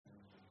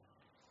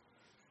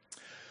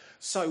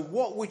So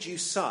what would you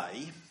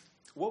say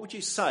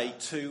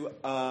to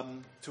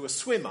a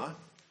swimmer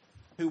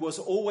who was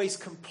always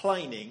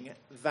complaining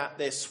that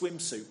their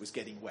swimsuit was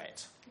getting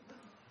wet?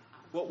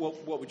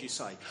 What would you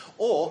say?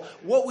 Or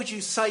what would you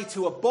say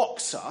to a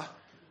boxer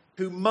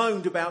who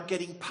moaned about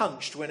getting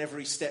punched whenever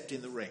he stepped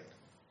in the ring?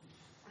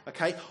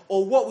 Okay?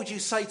 Or what would you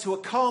say to a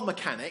car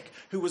mechanic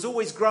who was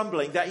always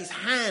grumbling that his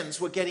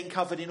hands were getting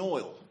covered in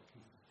oil?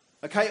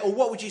 Okay? Or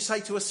what would you say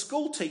to a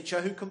school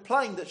teacher who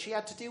complained that she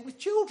had to deal with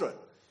children?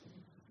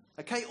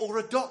 Okay? Or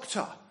a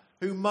doctor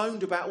who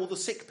moaned about all the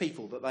sick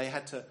people that they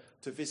had to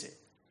visit?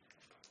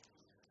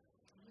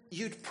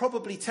 You'd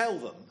probably tell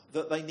them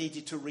that they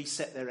needed to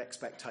reset their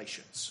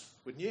expectations,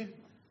 wouldn't you?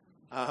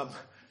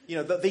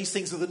 That these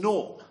things are the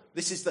norm.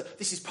 This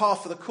is par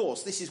for the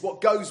course. This is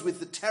what goes with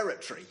the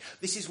territory.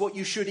 This is what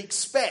you should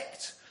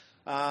expect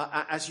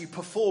as you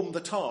perform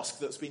the task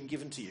that's been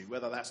given to you,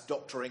 whether that's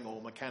doctoring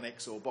or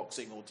mechanics or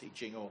boxing or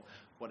teaching or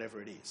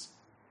whatever it is.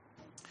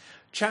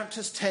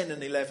 Chapters 10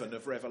 and 11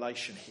 of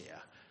Revelation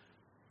here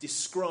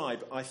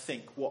describe, I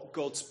think, what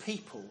God's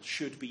people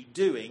should be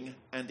doing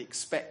and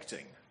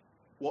expecting,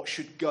 what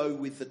should go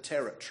with the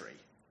territory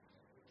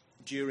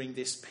during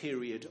this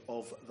period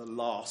of the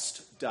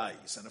last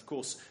days. And of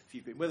course, if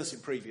you've been with us in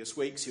previous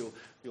weeks,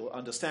 you'll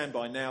understand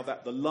by now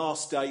that the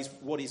last days,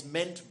 what is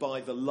meant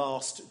by the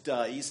last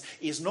days,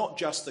 is not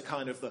just the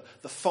kind of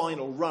the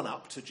final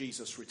run-up to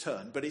Jesus'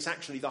 return, but it's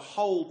actually the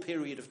whole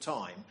period of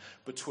time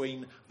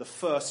between the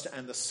first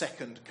and the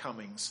second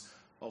comings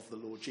of the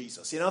Lord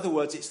Jesus. In other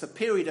words, it's the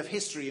period of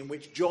history in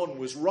which John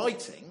was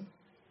writing,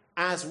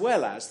 as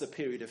well as the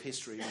period of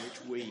history in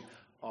which we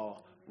are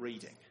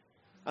reading.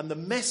 And the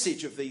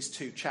message of these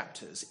two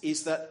chapters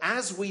is that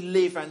as we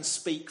live and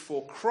speak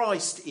for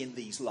Christ in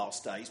these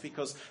last days,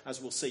 because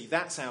as we'll see,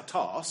 that's our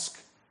task,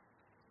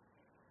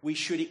 we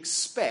should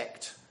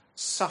expect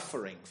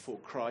suffering for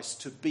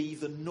Christ to be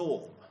the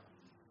norm,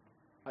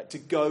 to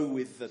go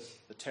with the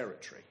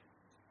territory.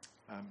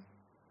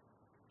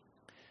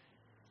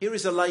 Here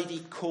is a lady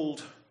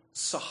called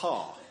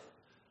Sahar.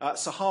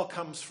 Sahar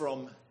comes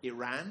from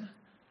Iran.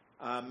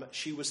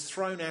 She was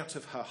thrown out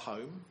of her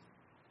home.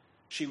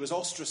 She was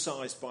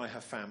ostracised by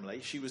her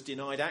family. She was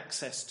denied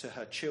access to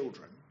her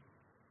children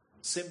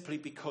simply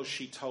because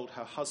she told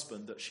her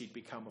husband that she'd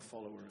become a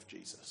follower of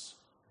Jesus.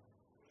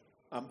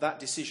 That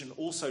decision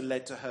also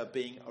led to her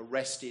being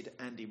arrested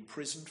and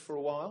imprisoned for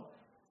a while,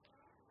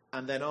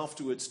 and then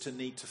afterwards to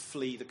need to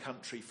flee the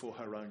country for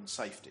her own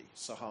safety.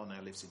 Sahar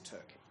now lives in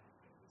Turkey.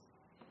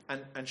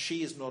 And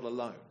she is not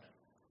alone.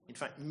 In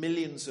fact,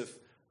 millions of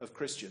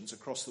Christians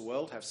across the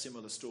world have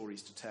similar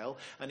stories to tell.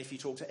 And if you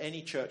talk to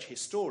any church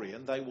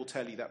historian, they will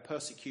tell you that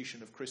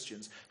persecution of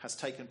Christians has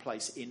taken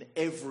place in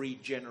every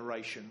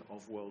generation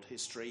of world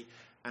history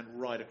and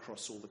right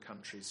across all the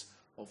countries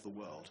of the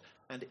world.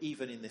 And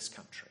even in this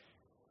country.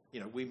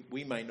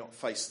 We may not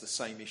face the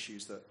same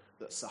issues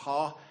that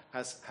Sahar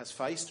has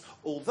faced.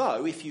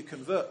 Although, if you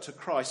convert to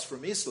Christ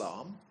from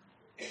Islam,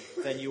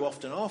 then you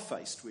often are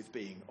faced with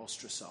being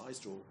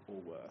ostracised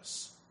or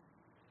worse.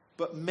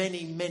 But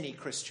many, many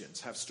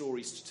Christians have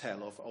stories to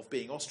tell of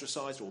being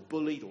ostracised or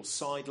bullied or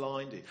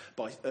sidelined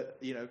by,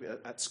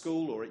 at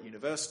school or at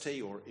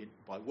university or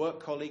by work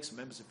colleagues,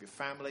 members of your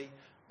family,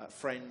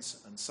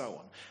 friends, and so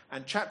on.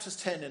 And chapters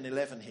 10 and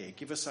 11 here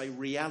give us a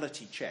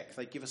reality check.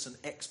 They give us an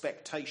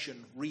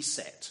expectation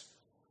reset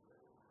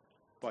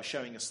by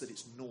showing us that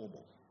it's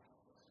normal.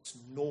 It's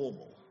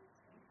normal.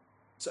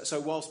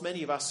 So whilst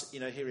many of us,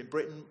 here in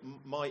Britain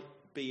might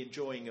be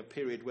enjoying a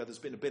period where there's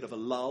been a bit of a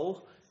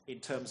lull in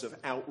terms of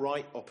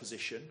outright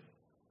opposition,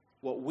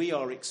 what we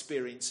are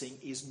experiencing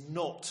is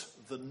not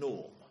the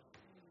norm.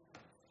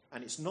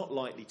 And it's not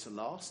likely to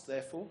last,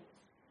 therefore.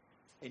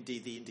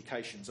 Indeed, the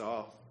indications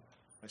are,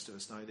 most of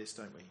us know this,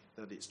 don't we,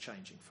 that it's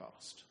changing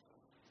fast.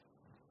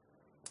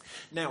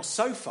 Now,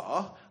 so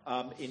far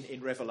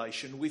in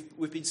Revelation,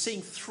 we've been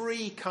seeing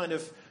three kind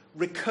of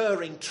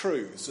recurring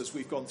truths as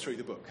we've gone through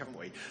the book, haven't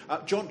we?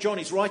 John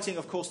is writing,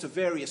 of course, to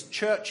various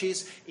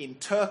churches in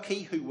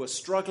Turkey who were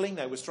struggling.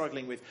 They were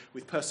struggling with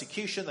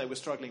persecution. They were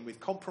struggling with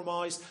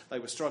compromise. They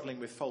were struggling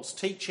with false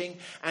teaching.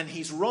 And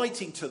he's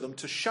writing to them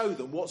to show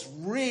them what's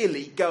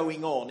really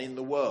going on in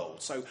the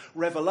world. So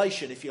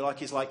Revelation, if you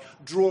like, is like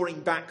drawing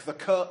back the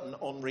curtain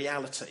on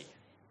reality.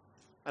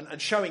 And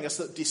showing us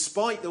that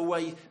despite the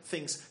way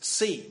things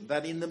seem,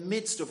 that in the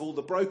midst of all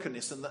the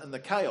brokenness and the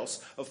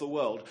chaos of the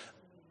world,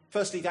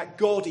 firstly, that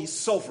God is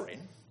sovereign,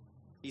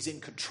 he's in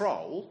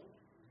control,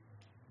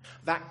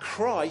 that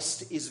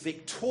Christ is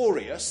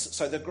victorious,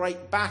 so the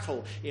great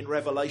battle in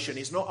Revelation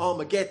is not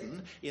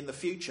Armageddon in the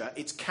future,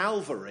 it's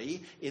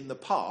Calvary in the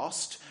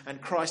past,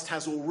 and Christ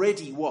has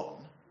already won,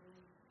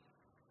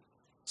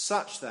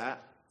 such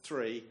that,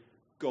 3,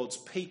 God's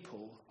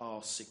people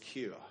are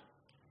secure.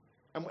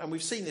 And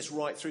we've seen this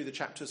right through the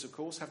chapters, of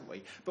course, haven't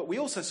we? But we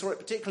also saw it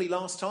particularly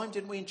last time,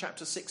 didn't we, in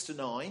chapters 6 to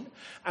 9,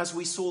 as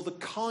we saw the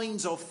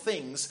kinds of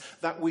things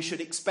that we should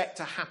expect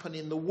to happen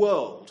in the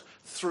world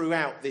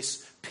throughout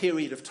this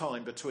period of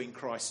time between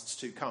Christ's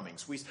two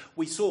comings.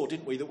 We saw,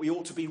 didn't we, that we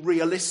ought to be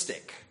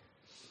realistic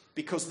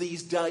because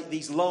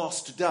these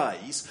last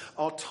days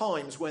are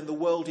times when the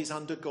world is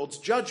under God's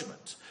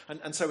judgment,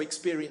 and so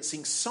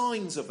experiencing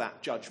signs of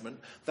that judgment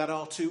that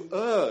are to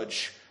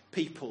urge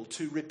people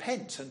to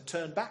repent and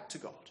turn back to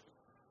God.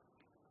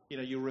 You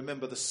know, you'll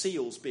remember the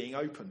seals being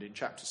opened in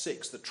chapter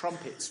 6, the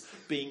trumpets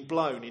being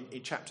blown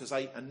in chapters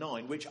 8 and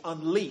 9, which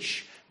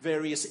unleash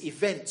various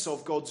events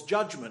of God's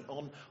judgment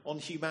on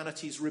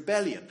humanity's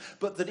rebellion.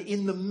 But that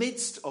in the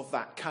midst of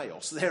that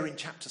chaos, there in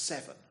chapter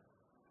 7,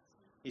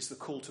 is the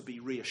call to be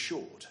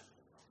reassured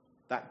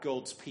that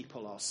God's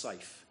people are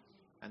safe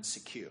and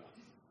secure.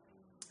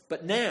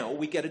 But now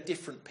we get a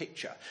different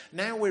picture.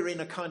 Now we're in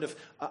a kind of,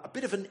 a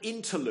bit of an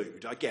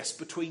interlude, I guess,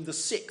 between the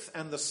 6th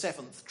and the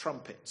 7th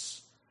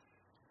trumpets.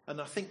 And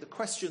I think the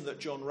question that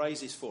John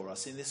raises for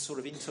us in this sort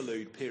of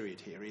interlude period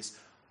here is,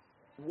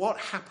 what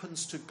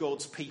happens to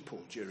God's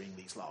people during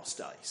these last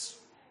days?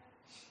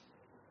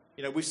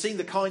 You know, we've seen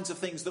the kinds of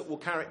things that will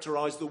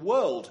characterise the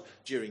world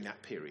during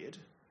that period.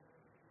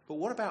 But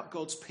what about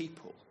God's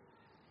people?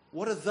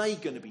 What are they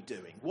going to be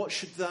doing? What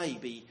should they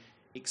be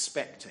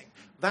expecting?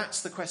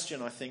 That's the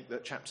question I think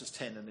that chapters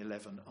 10 and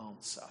 11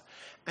 answer.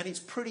 And it's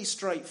pretty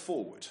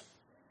straightforward.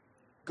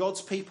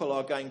 God's people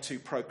are going to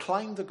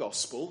proclaim the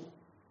gospel,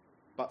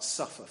 but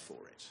suffer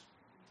for it.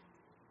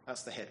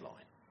 That's the headline.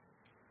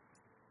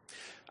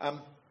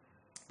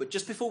 But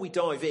just before we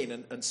dive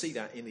in and see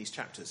that in these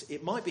chapters,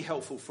 it might be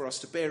helpful for us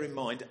to bear in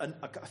mind,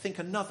 I think,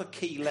 another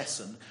key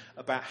lesson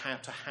about how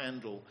to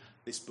handle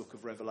this book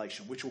of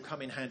Revelation, which will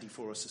come in handy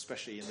for us,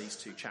 especially in these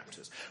 2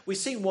 chapters. We've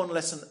seen one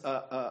lesson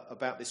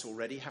about this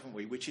already, haven't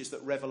we? Which is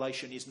that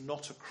Revelation is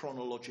not a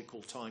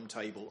chronological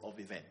timetable of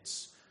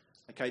events.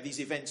 Okay,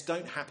 these events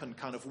don't happen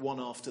kind of one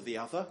after the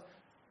other,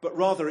 but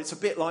rather it's a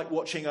bit like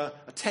watching a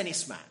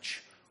tennis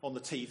match on the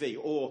TV,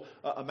 or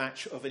a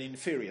match of an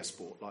inferior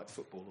sport like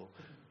football or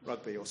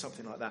rugby or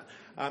something like that.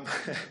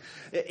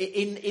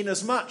 In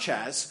as much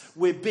as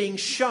we're being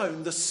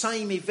shown the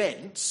same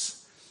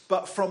events,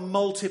 but from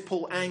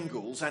multiple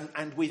angles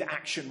and with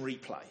action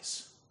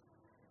replays.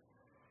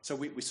 So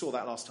we saw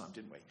that last time,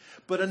 didn't we?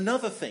 But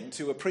another thing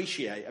to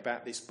appreciate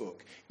about this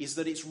book is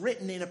that it's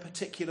written in a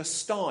particular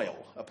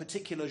style, a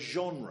particular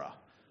genre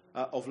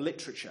of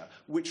literature,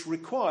 which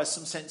requires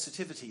some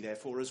sensitivity,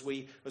 therefore, as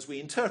we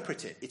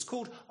interpret it. It's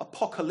called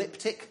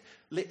apocalyptic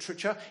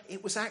literature.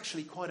 It was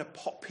actually quite a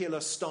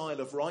popular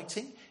style of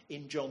writing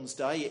in John's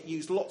day. It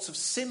used lots of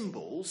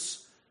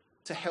symbols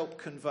to help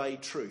convey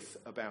truth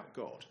about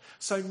God.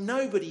 So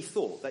nobody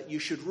thought that you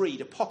should read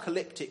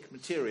apocalyptic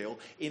material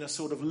in a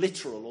sort of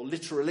literal or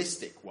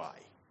literalistic way.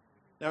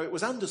 Now, it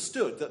was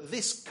understood that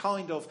this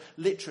kind of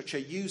literature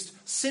used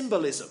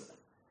symbolism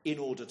in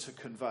order to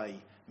convey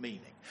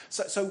meaning.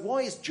 So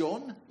why is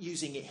John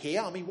using it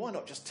here? I mean, why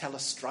not just tell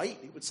us straight?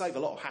 It would save a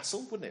lot of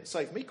hassle, wouldn't it?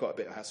 Save me quite a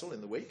bit of hassle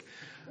in the week.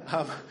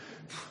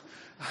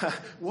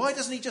 Why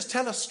doesn't he just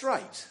tell us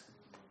straight?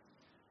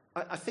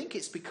 I think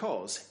it's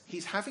because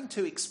he's having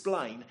to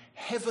explain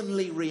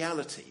heavenly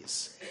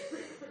realities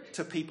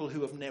to people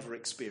who have never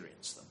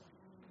experienced them.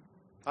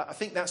 I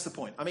think that's the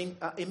point. I mean,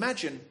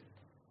 imagine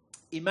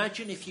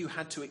if you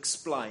had to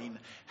explain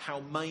how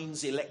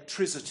mains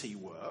electricity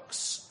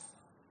works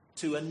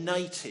to a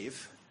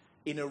native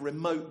in a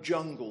remote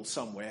jungle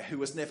somewhere who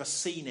has never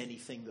seen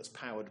anything that's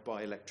powered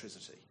by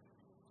electricity.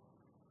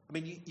 I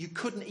mean, you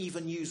couldn't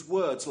even use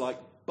words like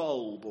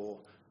bulb or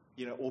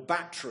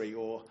battery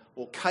or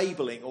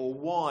cabling or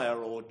wire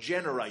or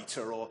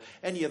generator or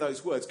any of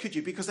those words, could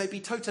you? Because they'd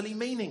be totally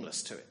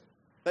meaningless to him.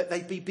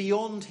 They'd be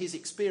beyond his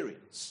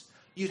experience.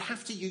 You'd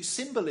have to use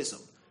symbolism,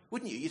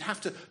 wouldn't you? You'd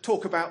have to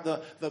talk about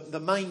the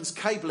mains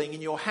cabling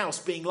in your house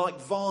being like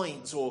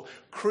vines or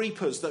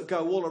creepers that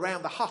go all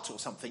around the hut or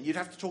something. You'd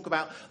have to talk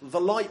about the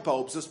light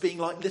bulbs as being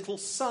like little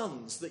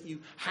suns that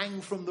you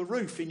hang from the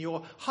roof in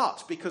your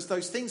hut, because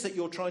those things that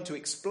you're trying to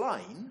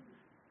explain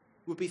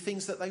would be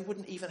things that they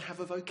wouldn't even have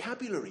a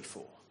vocabulary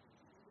for.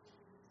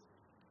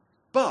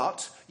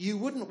 But you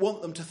wouldn't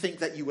want them to think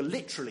that you were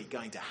literally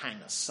going to hang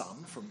a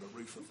sun from the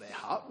roof of their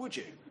hut, would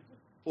you?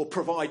 Or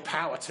provide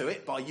power to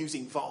it by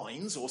using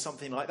vines or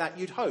something like that.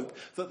 You'd hope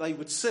that they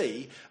would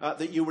see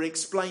that you were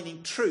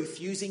explaining truth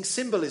using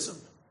symbolism,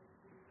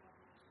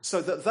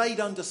 so that they'd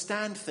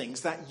understand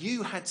things that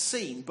you had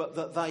seen but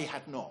that they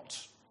had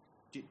not.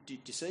 Do you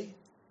see?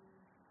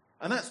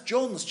 And that's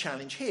John's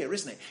challenge here,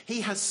 isn't it?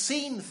 He has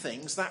seen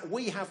things that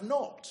we have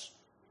not,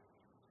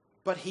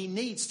 but he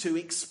needs to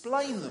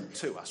explain them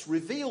to us,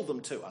 reveal them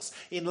to us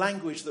in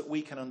language that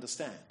we can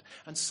understand.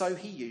 And so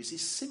he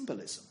uses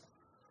symbolism.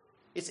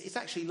 It's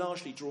actually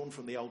largely drawn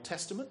from the Old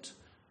Testament,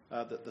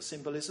 the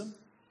symbolism,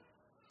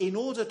 in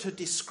order to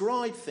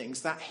describe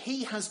things that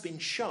he has been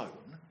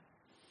shown,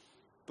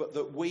 but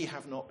that we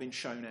have not been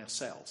shown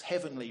ourselves,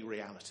 heavenly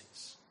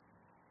realities.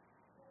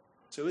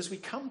 So as we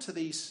come to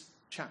these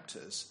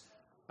chapters,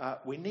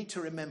 we need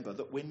to remember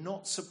that we're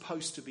not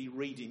supposed to be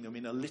reading them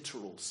in a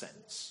literal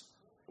sense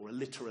or a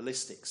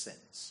literalistic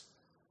sense,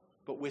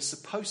 but we're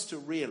supposed to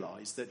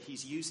realise that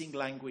he's using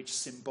language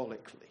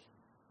symbolically.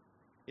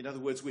 In other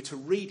words, we're to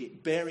read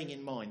it bearing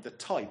in mind the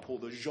type or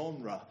the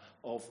genre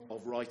of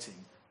writing,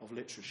 of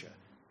literature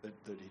that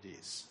it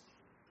is.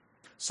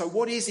 So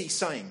what is he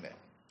saying then?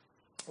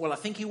 Well, I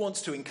think he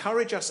wants to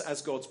encourage us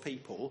as God's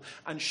people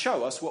and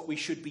show us what we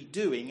should be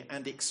doing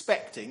and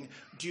expecting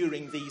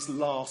during these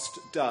last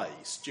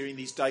days, during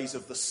these days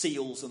of the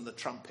seals and the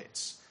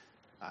trumpets,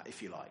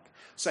 if you like.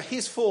 So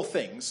here's 4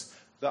 things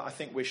that I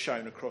think we're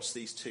shown across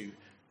these 2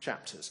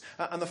 chapters.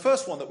 And the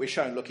first one that we're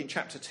shown, look, in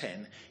chapter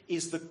 10,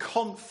 is the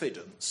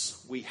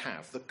confidence we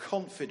have. The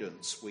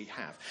confidence we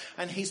have.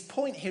 And his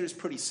point here is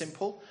pretty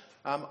simple.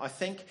 I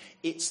think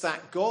it's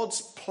that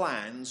God's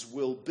plans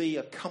will be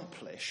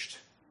accomplished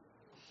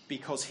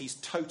because he's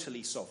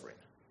totally sovereign.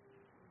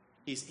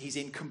 He's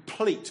in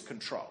complete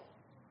control.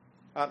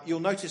 You'll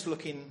notice,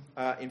 look in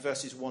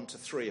verses 1 to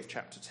 3 of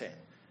chapter 10,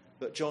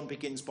 that John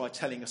begins by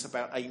telling us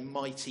about a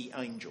mighty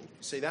angel.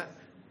 You see that?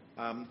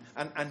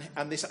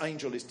 And this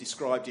angel is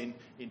described in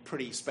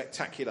pretty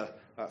spectacular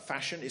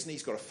fashion, isn't he?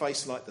 He's got a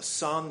face like the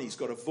sun. He's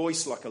got a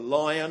voice like a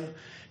lion.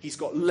 He's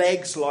got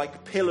legs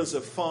like pillars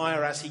of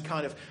fire as he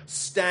kind of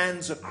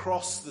stands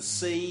across the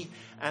sea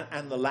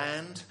and the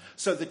land.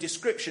 So the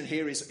description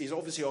here is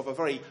obviously of a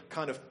very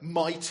kind of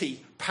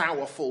mighty,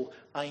 powerful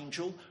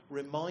angel.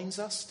 Reminds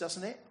us,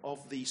 doesn't it,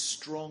 of the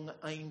strong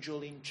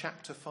angel in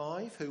chapter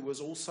 5 who was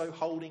also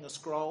holding a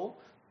scroll,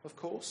 of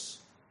course,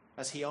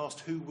 as he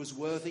asked who was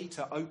worthy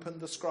to open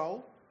the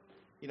scroll.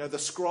 You know, the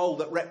scroll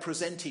that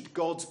represented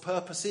God's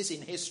purposes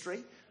in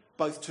history,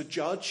 both to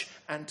judge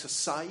and to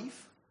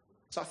save.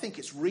 So I think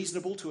it's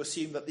reasonable to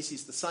assume that this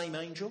is the same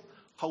angel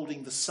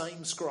holding the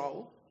same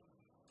scroll.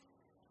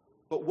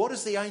 But what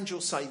does the angel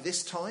say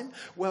this time?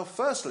 Well,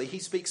 firstly, he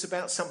speaks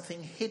about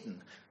something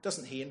hidden,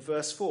 doesn't he, in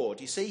verse 4?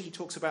 Do you see? He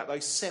talks about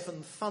those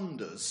 7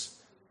 thunders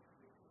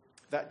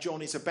that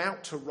John is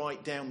about to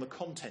write down the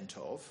content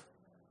of,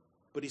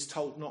 but is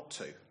told not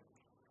to.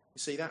 You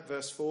see that,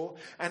 verse 4?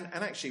 And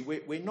actually,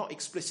 we're not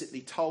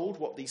explicitly told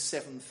what these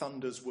 7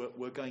 thunders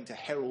were going to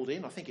herald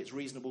in. I think it's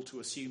reasonable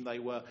to assume they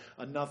were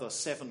another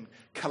 7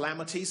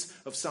 calamities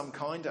of some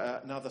kind,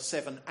 another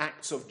 7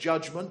 acts of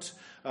judgment,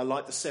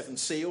 like the 7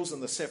 seals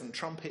and the 7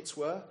 trumpets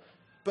were.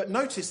 But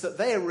notice that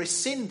they're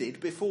rescinded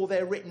before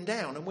they're written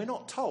down, and we're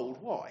not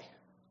told why,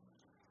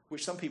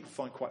 which some people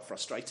find quite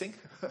frustrating,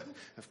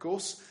 of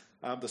course.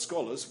 The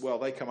scholars, well,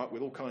 they come up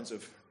with all kinds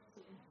of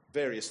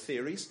various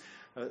theories,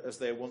 as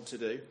they're wont to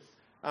do.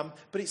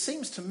 But it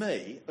seems to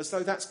me as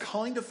though that's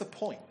kind of the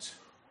point.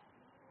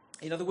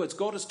 In other words,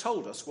 God has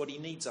told us what he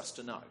needs us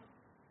to know,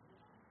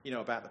 you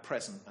know, about the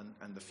present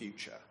and the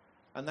future.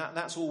 And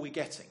that's all we're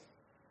getting.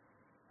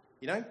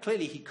 You know,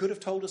 clearly he could have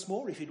told us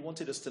more if he'd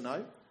wanted us to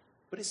know,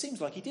 but it seems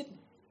like he didn't.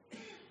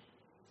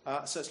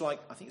 So it's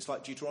like, I think it's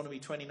like Deuteronomy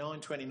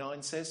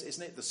 29 says,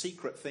 isn't it? The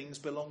secret things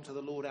belong to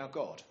the Lord our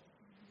God.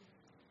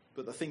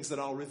 But the things that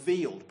are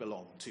revealed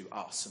belong to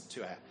us and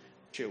to our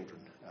children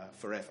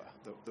forever,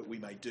 that we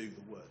may do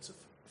the words of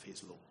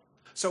his law.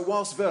 So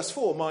whilst verse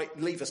 4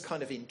 might leave us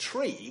kind of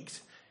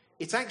intrigued,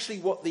 it's actually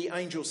what the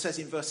angel says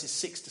in verses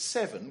 6 to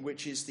 7,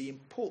 which is the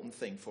important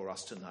thing for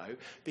us to know,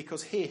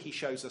 because here he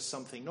shows us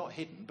something not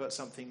hidden, but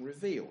something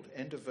revealed.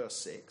 End of verse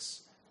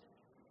 6.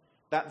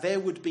 That there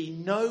would be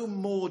no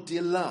more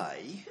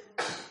delay,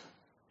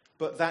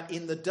 but that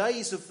in the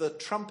days of the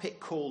trumpet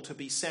call to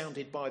be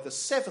sounded by the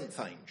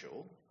 7th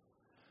angel,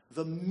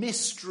 the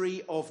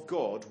mystery of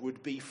God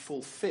would be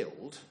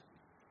fulfilled,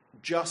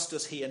 just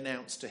as he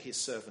announced to his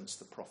servants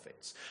the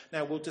prophets.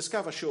 Now, we'll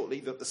discover shortly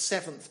that the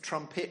 7th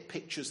trumpet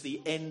pictures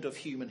the end of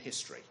human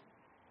history.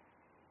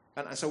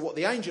 And so what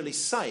the angel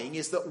is saying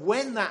is that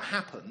when that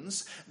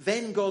happens,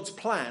 then God's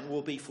plan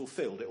will be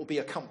fulfilled. It will be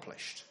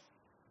accomplished.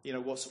 You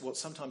know, what's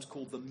sometimes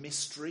called the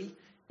mystery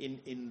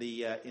in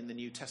the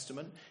New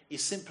Testament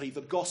is simply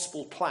the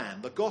gospel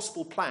plan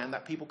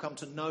that people come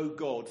to know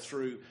God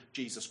through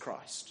Jesus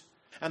Christ.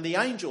 And the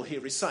angel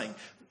here is saying,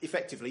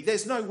 effectively,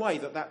 there's no way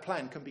that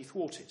plan can be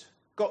thwarted.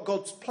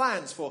 God's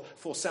plans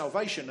for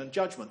salvation and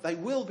judgment, they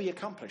will be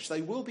accomplished.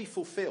 They will be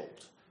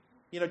fulfilled.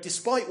 You know,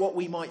 despite what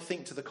we might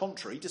think to the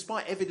contrary,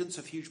 despite evidence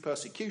of huge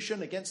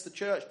persecution against the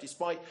church,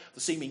 despite the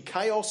seeming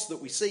chaos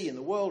that we see in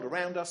the world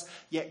around us,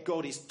 yet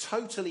God is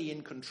totally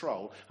in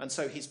control, and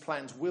so his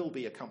plans will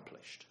be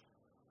accomplished.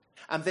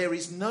 And there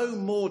is no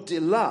more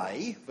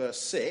delay, verse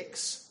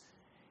 6,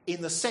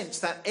 in the sense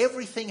that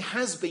everything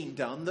has been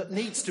done that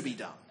needs to be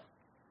done.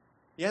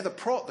 Yeah, the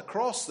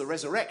cross, the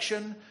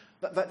resurrection,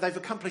 they've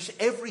accomplished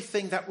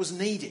everything that was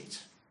needed.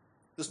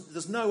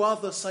 There's no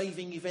other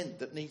saving event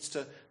that needs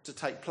to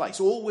take place.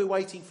 All we're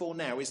waiting for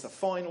now is the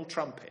final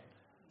trumpet,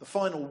 the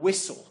final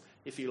whistle,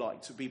 if you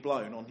like, to be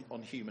blown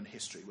on human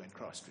history when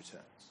Christ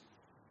returns.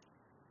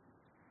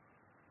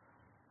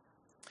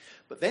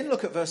 But then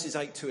look at verses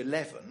 8 to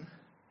 11,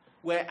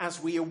 where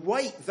as we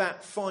await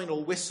that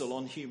final whistle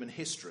on human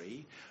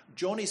history,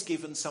 John is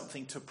given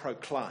something to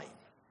proclaim.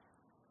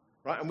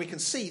 Right? And we can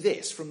see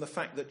this from the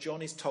fact that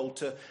John is told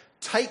to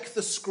take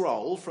the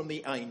scroll from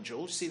the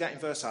angel. See that in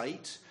verse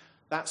 8?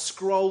 That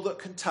scroll that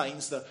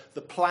contains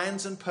the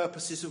plans and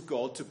purposes of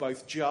God to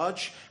both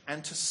judge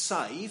and to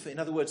save. In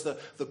other words,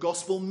 the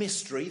gospel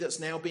mystery that's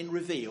now been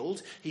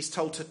revealed. He's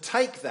told to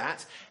take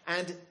that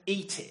and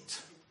eat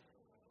it.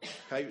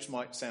 Okay, which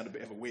might sound a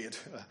bit of a weird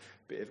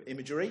bit of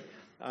imagery.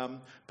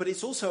 But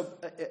it's also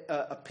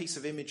a piece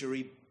of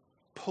imagery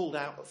pulled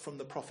out from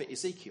the prophet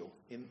Ezekiel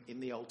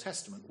in the Old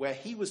Testament, where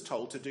he was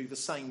told to do the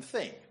same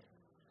thing.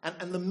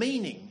 And the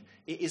meaning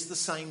is the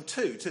same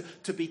too.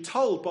 To be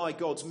told by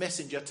God's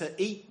messenger to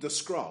eat the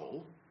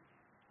scroll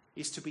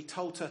is to be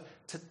told to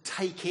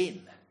take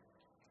in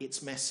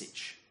its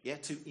message,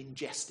 to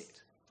ingest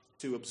it,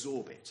 to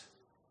absorb it.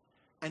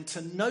 And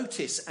to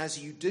notice as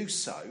you do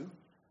so,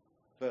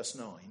 verse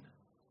 9,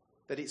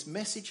 that its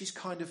message is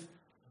kind of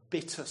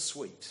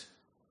bittersweet.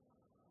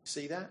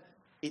 See that?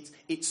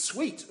 It's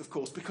sweet, of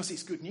course, because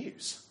it's good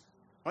news.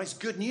 Right? It's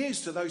good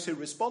news to those who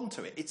respond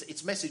to it.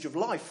 It's message of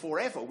life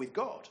forever with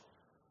God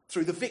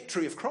through the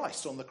victory of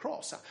Christ on the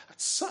cross.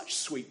 That's such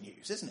sweet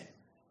news, isn't it?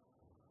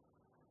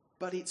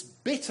 But it's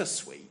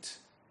bittersweet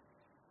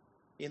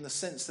in the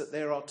sense that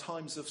there are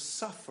times of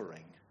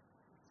suffering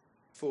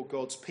for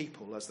God's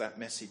people as that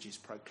message is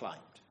proclaimed.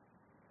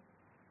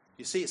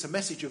 You see, it's a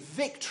message of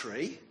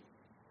victory,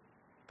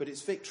 but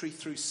it's victory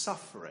through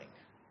suffering,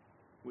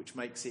 which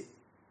makes it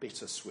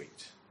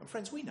bittersweet. And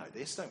friends, we know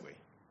this, don't we?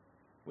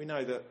 We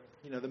know that,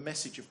 the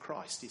message of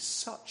Christ is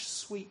such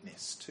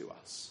sweetness to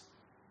us.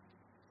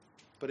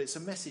 But it's a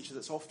message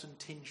that's often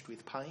tinged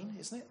with pain,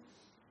 isn't it?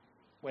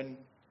 When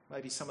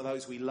maybe some of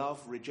those we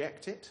love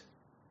reject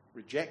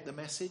the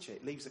message,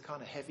 it leaves a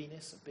kind of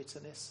heaviness, a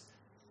bitterness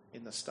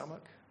in the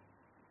stomach.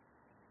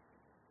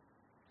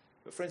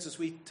 But friends, as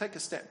we take a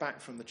step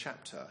back from the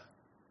chapter,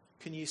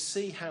 can you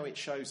see how it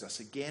shows us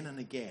again and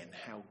again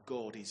how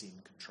God is in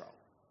control?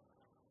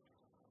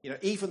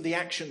 Even the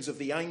actions of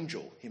the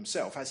angel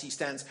himself, as he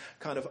stands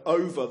kind of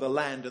over the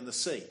land and the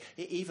sea,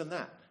 even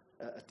that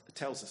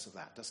tells us of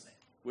that, doesn't it?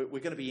 We're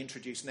going to be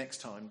introduced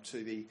next time to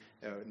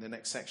in the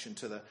next section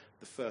to the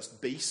first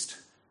beast,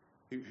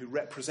 who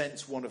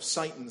represents one of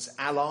Satan's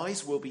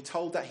allies. We'll be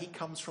told that he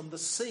comes from the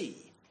sea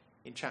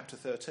in chapter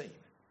 13.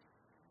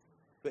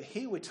 But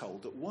here we're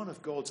told that one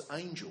of God's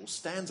angels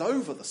stands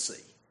over the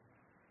sea.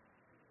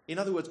 In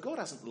other words, God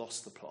hasn't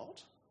lost the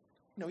plot.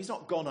 He's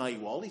not gone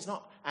AWOL. He's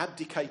not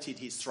abdicated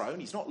his throne.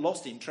 He's not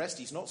lost interest.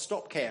 He's not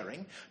stopped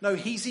caring. No,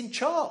 he's in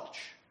charge.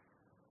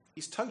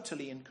 He's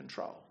totally in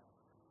control.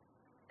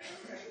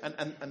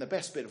 And the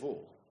best bit of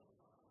all,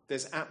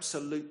 there's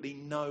absolutely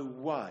no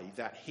way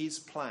that his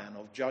plan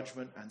of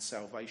judgment and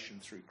salvation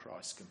through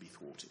Christ can be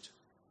thwarted.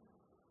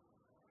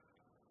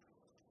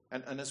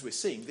 And as we're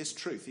seeing, this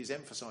truth is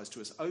emphasised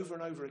to us over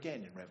and over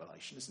again in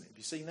Revelation, isn't it? Have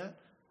you seen that?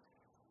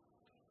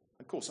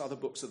 Of course, other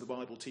books of the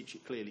Bible teach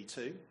it clearly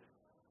too.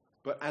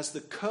 But as the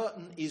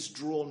curtain is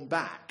drawn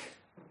back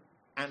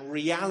and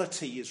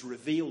reality is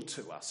revealed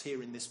to us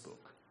here in this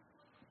book,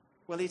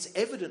 well, it's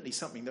evidently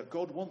something that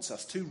God wants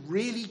us to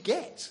really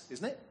get,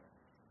 isn't it?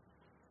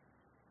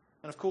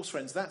 And of course,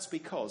 friends, that's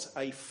because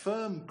a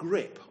firm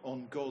grip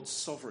on God's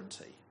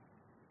sovereignty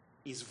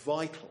is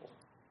vital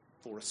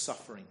for a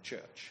suffering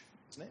church,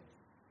 isn't it?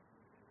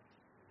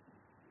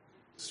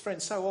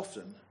 Friends, so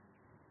often,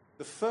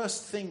 the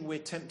first thing we're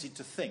tempted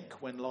to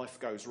think when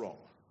life goes wrong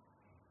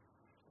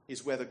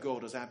is whether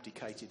God has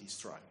abdicated his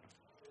throne.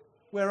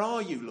 Where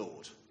are you,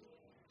 Lord?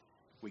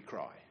 We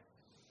cry.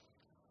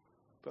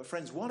 But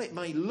friends, while it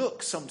may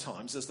look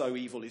sometimes as though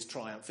evil is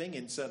triumphing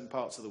in certain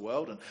parts of the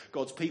world and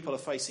God's people are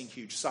facing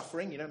huge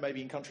suffering,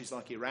 maybe in countries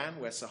like Iran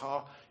where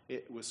Sahar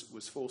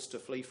was forced to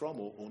flee from,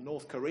 or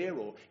North Korea,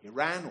 or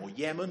Iran, or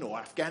Yemen, or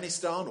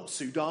Afghanistan, or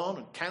Sudan,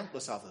 and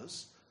countless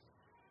others,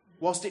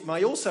 whilst it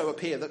may also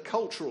appear that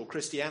cultural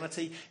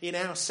Christianity in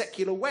our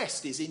secular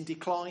West is in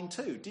decline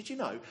too. Did you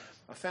know,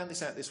 I found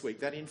this out this week,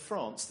 that in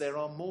France there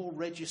are more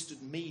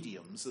registered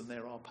mediums than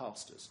there are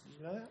pastors. Did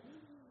you know that?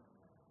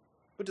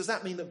 But does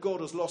that mean that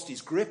God has lost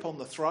his grip on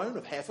the throne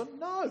of heaven?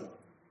 No,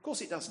 of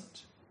course it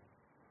doesn't.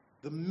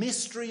 The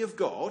mystery of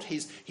God,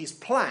 his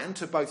plan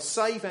to both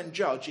save and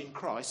judge in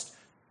Christ,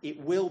 it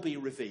will be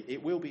revealed,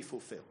 it will be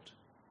fulfilled.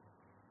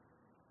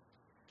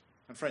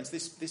 And friends,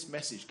 this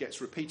message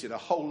gets repeated a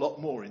whole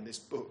lot more in this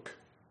book.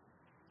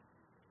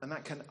 And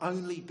that can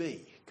only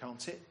be,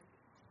 can't it?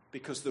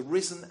 Because the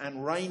risen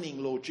and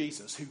reigning Lord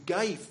Jesus, who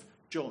gave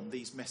John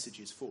these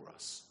messages for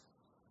us,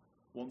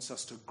 wants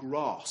us to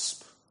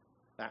grasp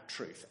that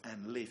truth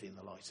and live in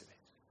the light of it.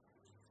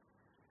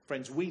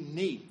 Friends, we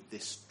need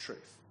this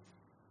truth.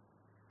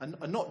 And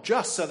not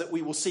just so that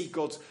we will see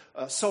God's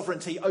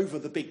sovereignty over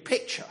the big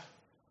picture,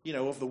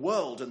 of the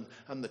world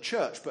and the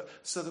church, but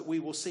so that we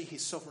will see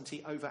his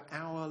sovereignty over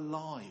our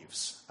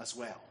lives as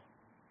well.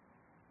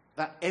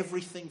 That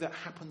everything that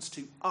happens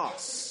to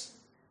us,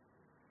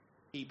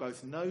 he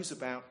both knows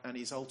about and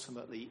is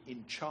ultimately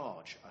in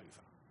charge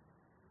over.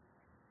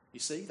 You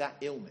see, that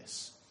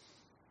illness,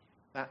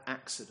 that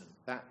accident,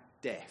 that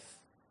death,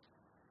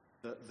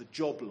 the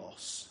job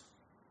loss,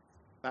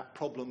 that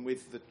problem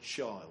with the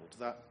child,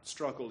 that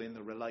struggle in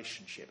the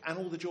relationship, and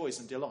all the joys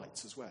and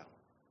delights as well.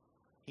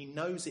 He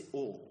knows it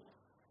all,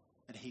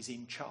 and he's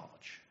in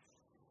charge.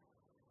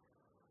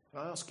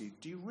 Can I ask you,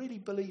 do you really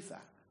believe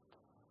that?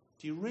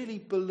 Do you really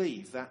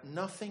believe that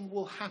nothing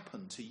will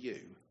happen to you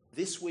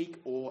this week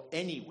or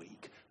any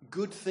week,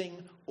 good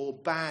thing or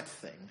bad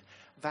thing,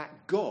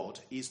 that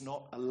God is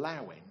not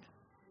allowing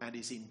and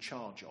is in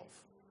charge of?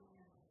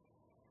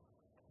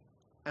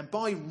 And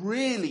by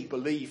really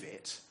believe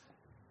it,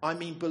 I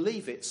mean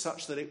believe it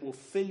such that it will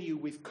fill you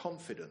with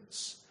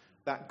confidence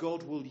that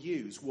God will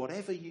use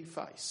whatever you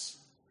face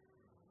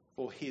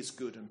for his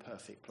good and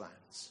perfect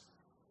plans,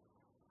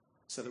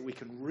 so that we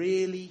can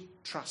really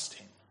trust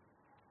him.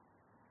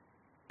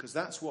 Because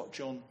that's what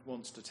John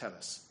wants to tell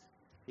us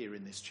here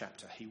in this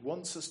chapter. He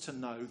wants us to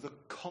know the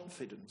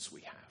confidence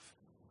we have,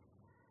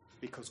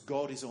 because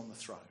God is on the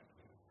throne,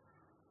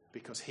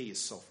 because he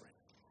is sovereign.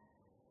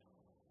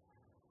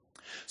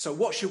 So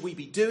what should we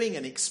be doing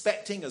and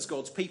expecting as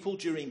God's people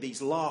during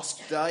these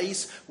last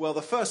days? Well,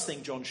 the first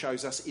thing John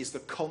shows us is the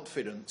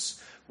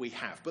confidence we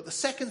have. But the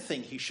second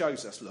thing he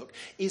shows us, look,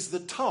 is the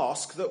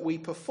task that we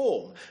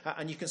perform.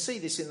 And you can see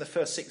this in the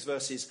first 6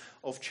 verses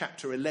of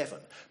chapter 11.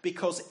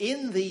 Because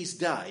in these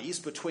days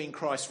between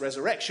Christ's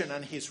resurrection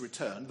and his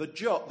return, the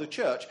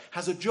church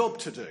has a job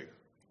to do.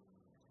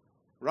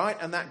 Right?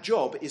 And that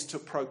job is to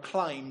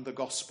proclaim the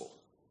gospel.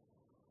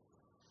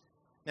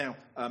 Now,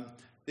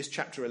 this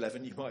chapter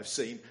 11, you might have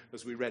seen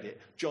as we read it,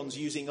 John's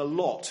using a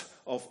lot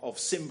of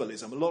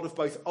symbolism, a lot of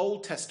both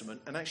Old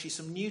Testament and actually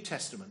some New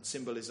Testament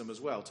symbolism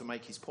as well to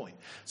make his point.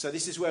 So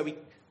this is where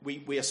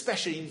we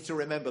especially need to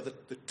remember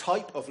the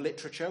type of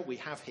literature we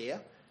have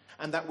here,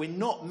 and that we're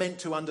not meant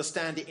to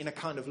understand it in a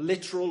kind of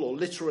literal or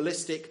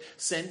literalistic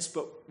sense,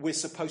 but we're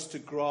supposed to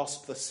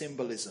grasp the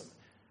symbolism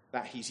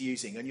that he's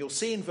using. And you'll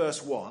see in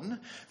verse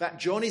 1 that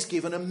John is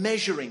given a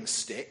measuring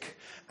stick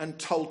and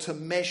told to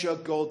measure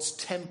God's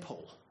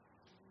temple.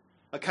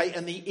 Okay,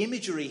 and the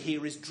imagery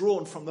here is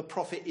drawn from the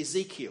prophet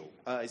Ezekiel,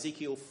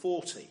 Ezekiel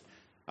 40,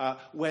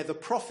 where the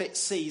prophet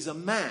sees a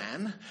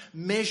man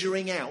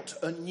measuring out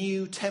a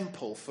new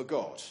temple for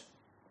God.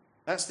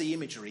 That's the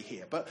imagery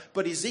here.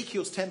 But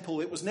Ezekiel's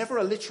temple, it was never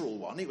a literal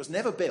one. It was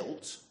never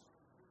built,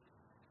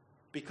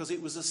 because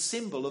it was a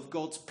symbol of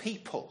God's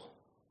people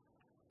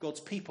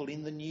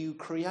in the new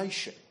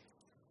creation,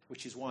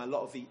 which is why a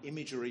lot of the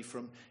imagery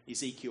from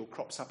Ezekiel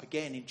crops up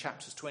again in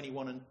chapters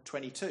 21 and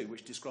 22,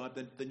 which describe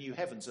the new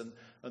heavens and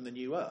the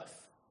new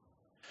earth.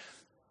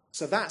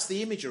 So that's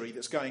the imagery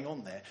that's going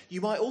on there.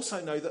 You might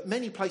also know that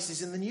many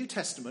places in the New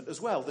Testament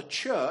as well, the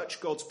church,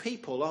 God's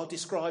people, are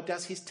described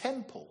as his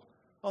temple,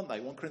 aren't they?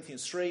 1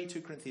 Corinthians 3,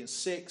 2 Corinthians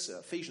 6,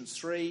 Ephesians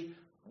 3,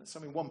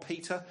 some in 1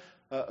 Peter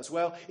as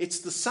well. It's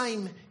the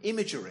same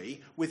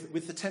imagery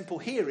with the temple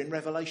here in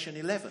Revelation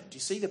 11. Do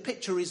you see? The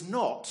picture is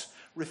not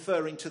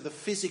referring to the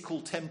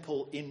physical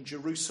temple in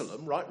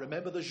Jerusalem, right?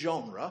 Remember the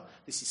genre.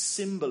 This is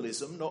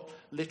symbolism, not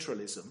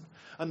literalism.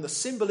 And the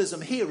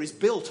symbolism here is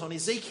built on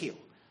Ezekiel.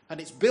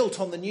 And it's built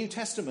on the New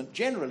Testament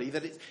generally,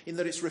 in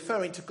that it's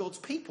referring to God's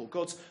people,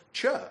 God's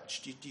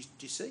church. Do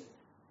you see?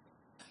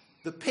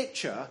 The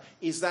picture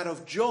is that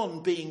of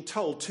John being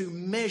told to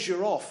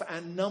measure off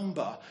and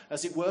number,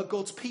 as it were,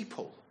 God's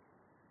people.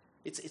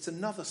 It's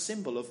another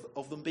symbol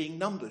of them being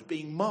numbered,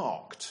 being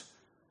marked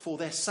for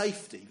their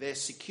safety, their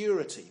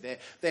security,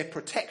 their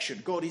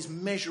protection. God is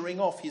measuring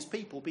off his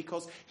people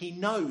because he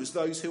knows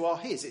those who are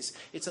his.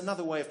 It's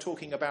another way of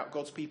talking about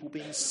God's people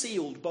being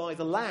sealed by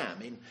the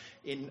Lamb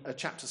in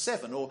chapter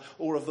 7,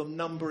 or of them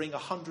numbering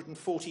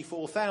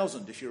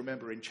 144,000, if you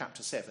remember, in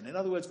chapter 7. In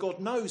other words, God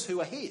knows who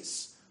are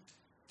his.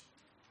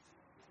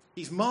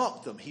 He's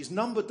marked them. He's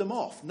numbered them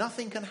off.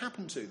 Nothing can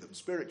happen to them,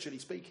 spiritually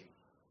speaking.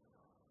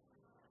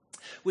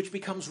 Which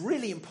becomes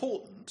really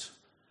important,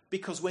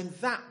 because when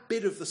that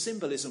bit of the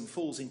symbolism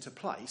falls into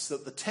place,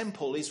 that the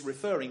temple is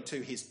referring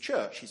to his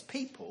church, his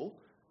people,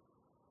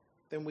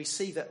 then we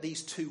see that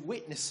these two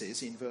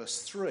witnesses in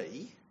verse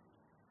 3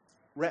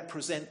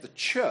 represent the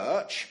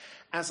church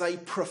as a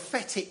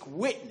prophetic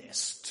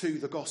witness to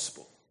the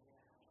gospel.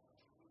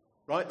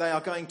 Right? They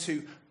are going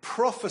to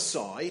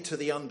prophesy to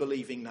the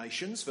unbelieving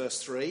nations,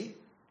 verse 3,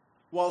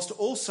 whilst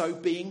also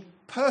being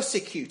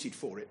persecuted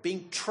for it,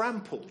 being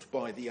trampled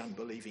by the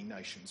unbelieving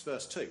nations,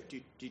 verse 2.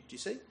 Do you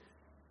see?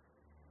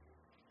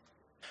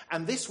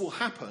 And this will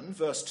happen,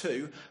 verse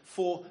 2,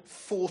 for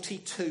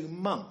 42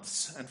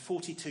 months. And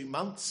 42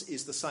 months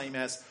is the same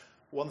as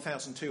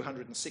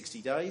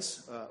 1,260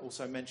 days,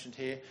 also mentioned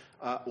here,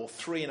 or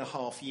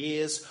 3.5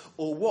 years,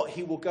 or what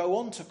he will go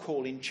on to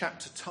call in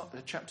chapter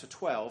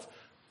 12,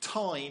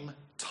 time,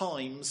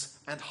 times,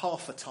 and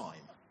half a time.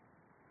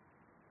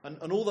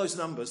 And all those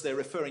numbers, they're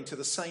referring to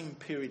the same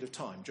period of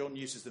time. John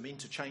uses them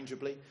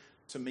interchangeably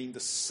to mean the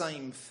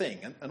same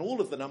thing. And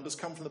all of the numbers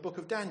come from the book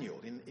of Daniel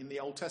in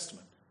the Old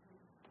Testament,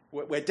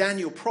 where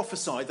Daniel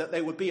prophesied that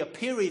there would be a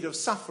period of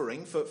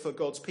suffering for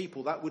God's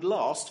people that would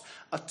last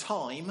a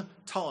time,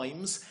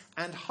 times,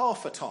 and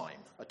half a time.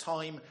 A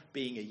time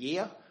being a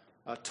year,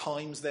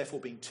 times therefore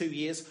being 2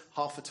 years,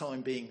 half a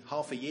time being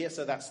half a year,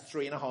 so that's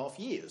 3.5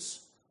 years,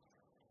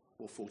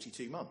 or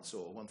 42 months,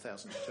 or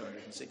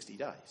 1,260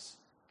 days.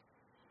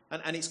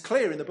 And it's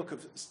clear in the book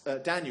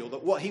of Daniel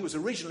that what he was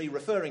originally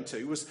referring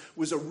to was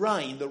the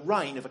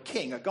reign of a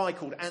king, a guy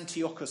called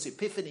Antiochus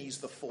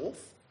Epiphanes IV.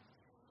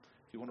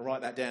 If you want to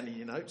write that down in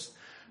your notes.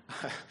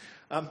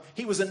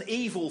 He was an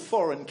evil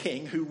foreign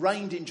king who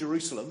reigned in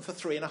Jerusalem for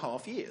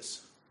 3.5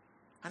 years.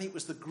 And it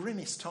was the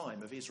grimmest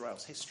time of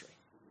Israel's history.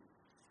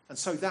 And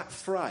so that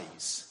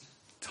phrase,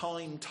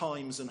 time,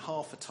 times, and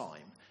half a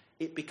time,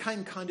 it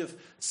became kind of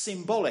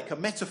symbolic, a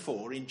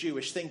metaphor in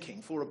Jewish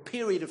thinking for a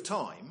period of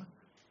time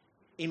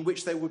in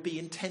which there would be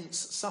intense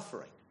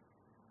suffering,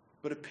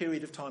 but a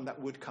period of time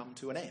that would come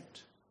to an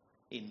end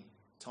in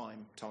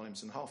time,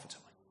 times, and half a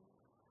time.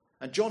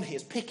 And John here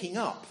is picking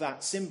up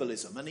that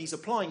symbolism, and he's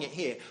applying it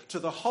here to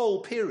the whole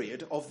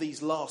period of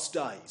these last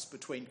days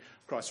between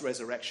Christ's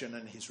resurrection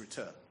and his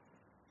return.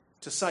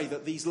 To say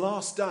that these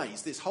last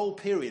days, this whole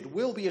period,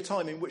 will be a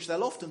time in which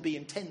there'll often be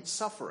intense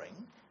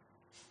suffering,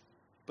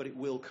 but it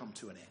will come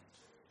to an end.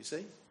 You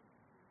see?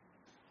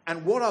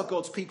 And what are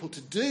God's people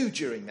to do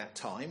during that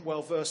time?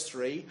 Well, verse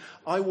 3,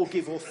 I will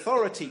give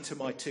authority to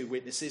my 2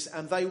 witnesses,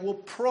 and they will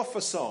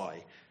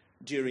prophesy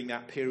during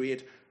that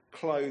period,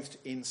 clothed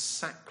in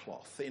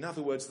sackcloth. In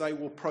other words, they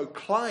will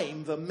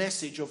proclaim the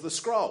message of the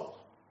scroll,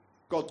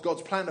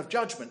 God's plan of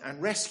judgment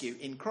and rescue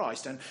in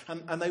Christ,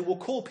 and they will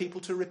call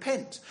people to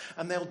repent,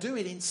 and they'll do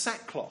it in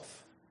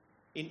sackcloth,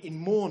 in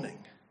mourning,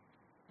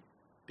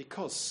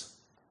 because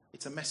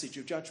it's a message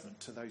of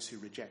judgment to those who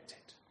reject it.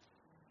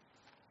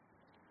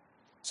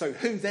 So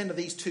who then are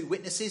these 2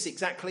 witnesses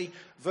exactly?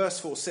 Verse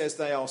 4 says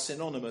they are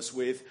synonymous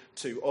with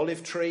 2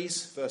 olive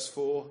trees. Verse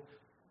 4,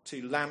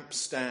 2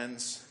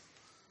 lampstands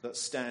that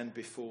stand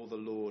before the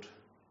Lord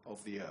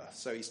of the earth.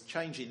 So he's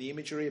changing the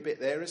imagery a bit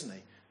there, isn't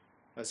he?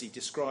 As he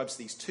describes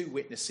these 2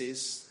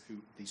 witnesses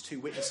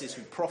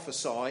who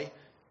prophesy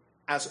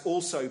as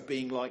also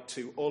being like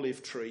 2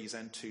 olive trees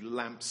and 2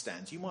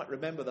 lampstands. You might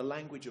remember the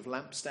language of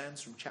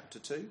lampstands from chapter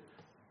 2,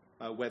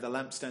 where the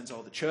lampstands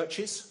are the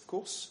churches, of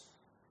course.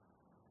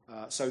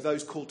 So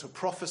those called to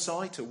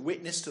prophesy, to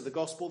witness to the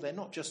gospel, they're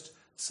not just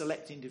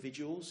select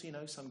individuals,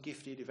 some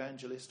gifted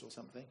evangelist or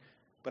something,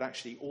 but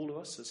actually all of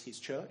us as his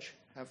church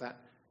have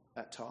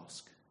that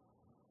task.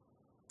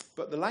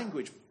 But the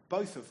language,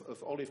 both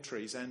of olive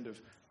trees and of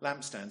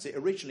lampstands, it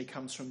originally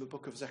comes from the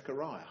book of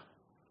Zechariah.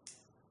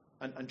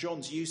 And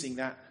John's using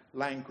that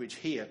language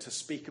here to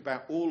speak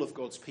about all of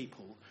God's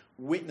people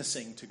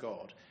witnessing to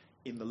God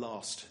in the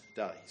last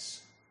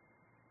days.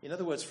 In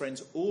other words,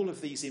 friends, all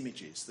of these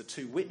images, the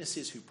 2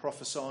 witnesses who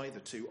prophesy, the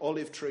 2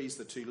 olive trees,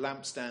 the 2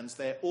 lampstands,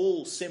 they're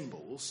all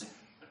symbols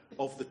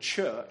of the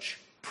church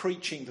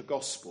preaching the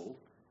gospel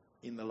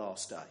in the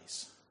last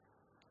days.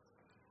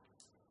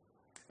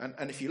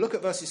 And if you look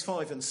at verses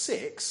 5 and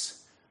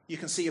 6, you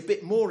can see a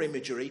bit more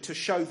imagery to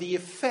show the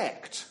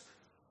effect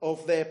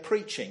of their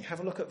preaching. Have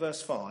a look at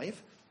verse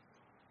 5.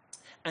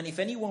 And if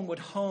anyone would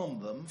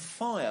harm them,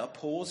 fire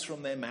pours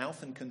from their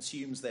mouth and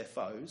consumes their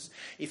foes.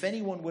 If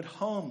anyone would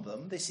harm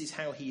them, this is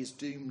how he is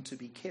doomed to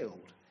be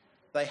killed.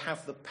 They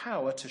have the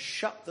power to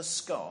shut the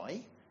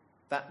sky,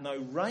 that no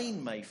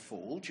rain may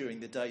fall during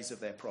the days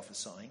of their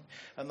prophesying,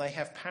 and they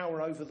have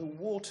power over the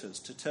waters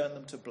to turn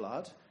them to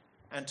blood,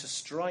 and to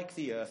strike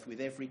the earth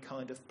with every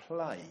kind of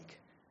plague,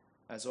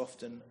 as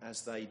often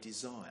as they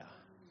desire.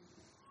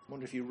 I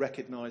wonder if you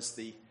recognise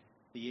the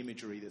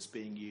imagery that's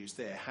being used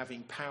there,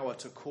 having power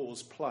to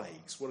cause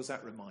plagues. What does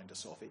that remind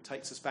us of? It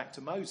takes us back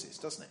to Moses,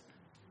 doesn't it?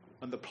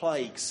 And the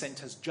plague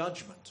sent as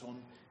judgment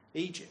on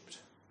Egypt.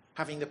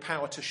 Having the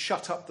power to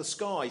shut up the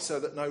sky so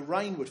that no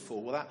rain would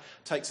fall. Well, that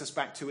takes us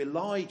back to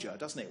Elijah,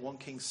 doesn't it? 1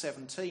 Kings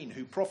 17,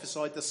 who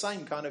prophesied the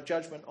same kind of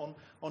judgment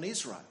on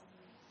Israel.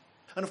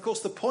 And of course,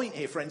 the point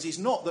here, friends, is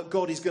not that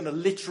God is going to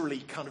literally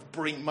kind of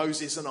bring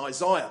Moses and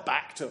Isaiah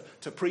back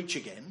to preach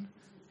again,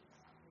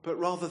 but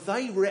rather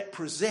they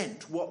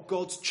represent what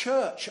God's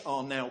church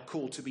are now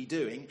called to be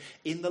doing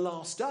in the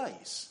last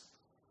days.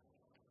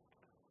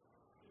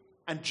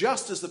 And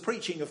just as the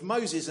preaching of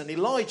Moses and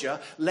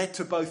Elijah led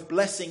to both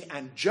blessing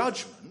and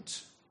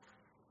judgment,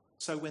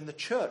 so when the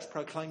church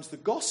proclaims the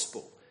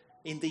gospel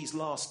in these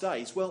last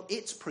days, well,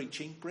 its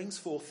preaching brings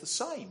forth the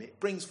same. It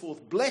brings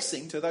forth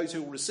blessing to those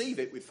who will receive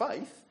it with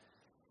faith,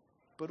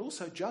 but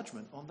also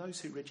judgment on those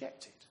who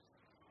reject it.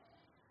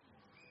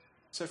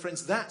 So,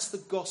 friends, that's the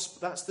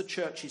gospel, that's the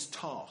church's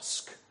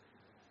task.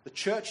 The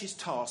church's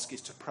task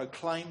is to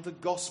proclaim the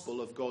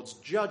gospel of God's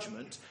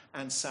judgment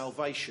and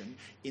salvation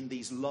in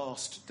these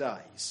last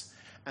days.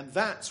 And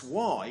that's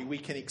why we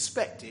can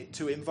expect it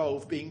to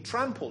involve being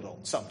trampled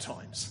on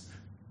sometimes.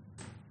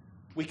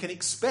 We can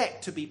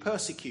expect to be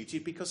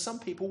persecuted because some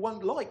people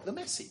won't like the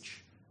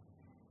message.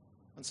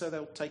 And so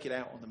they'll take it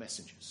out on the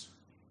messengers.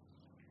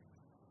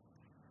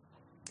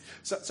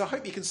 So I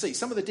hope you can see.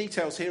 Some of the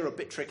details here are a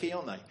bit tricky,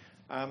 aren't they?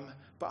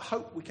 But I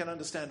hope we can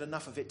understand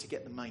enough of it to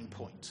get the main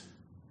point,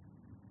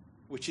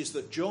 which is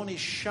that John is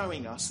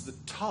showing us the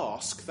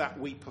task that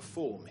we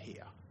perform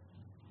here,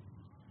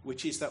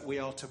 which is that we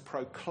are to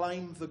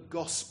proclaim the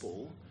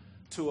gospel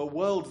to a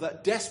world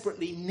that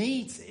desperately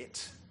needs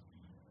it,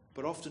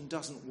 but often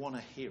doesn't want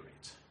to hear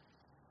it.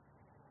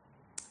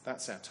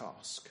 That's our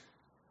task.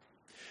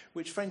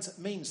 Which, friends,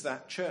 means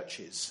that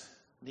churches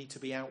need to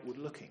be outward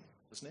looking,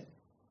 doesn't it?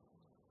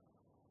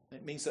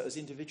 It means that as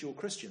individual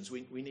Christians,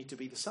 we need to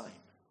be the same.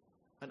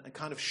 And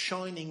kind of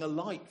shining a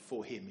light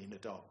for him in a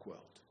dark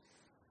world.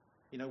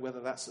 You know,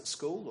 whether that's at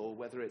school or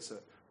whether it's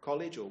at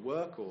college or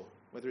work or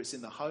whether it's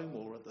in the home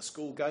or at the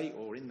school gate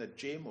or in the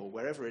gym or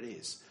wherever it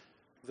is.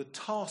 The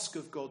task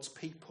of God's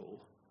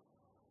people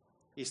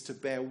is to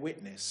bear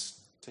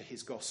witness to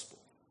his gospel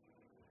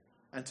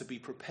and to be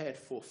prepared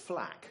for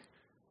flack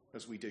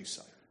as we do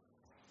so.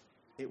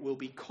 It will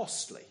be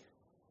costly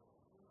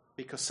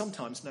because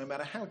sometimes, no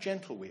matter how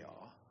gentle we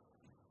are,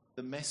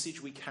 the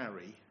message we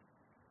carry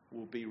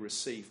will be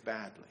received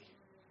badly.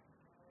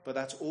 But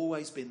that's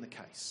always been the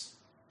case.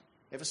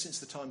 Ever since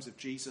the times of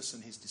Jesus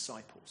and his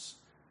disciples,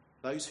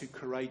 those who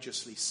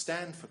courageously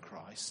stand for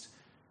Christ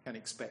can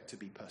expect to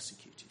be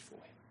persecuted for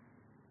him.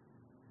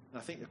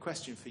 And I think the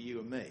question for you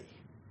and me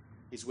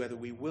is whether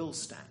we will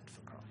stand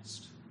for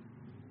Christ.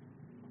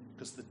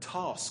 Because the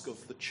task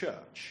of the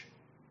church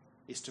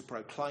is to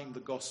proclaim the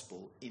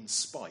gospel in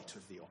spite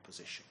of the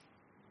opposition.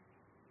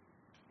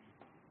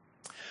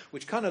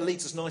 Which kind of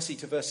leads us nicely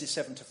to verses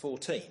 7 to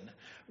 14,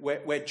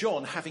 where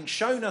John, having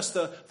shown us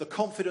the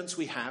confidence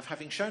we have,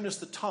 having shown us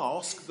the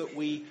task that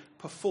we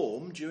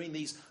perform during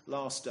these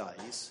last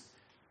days,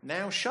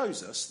 now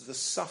shows us the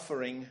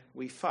suffering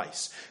we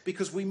face.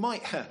 Because we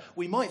might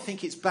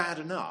think it's bad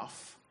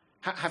enough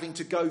having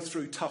to go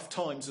through tough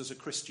times as a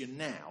Christian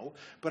now,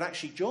 but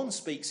actually John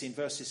speaks in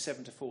verses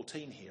 7 to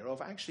 14 here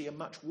of actually a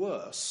much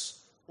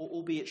worse,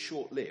 albeit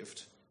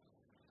short-lived,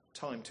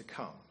 time to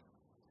come.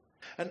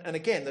 And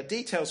again, the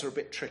details are a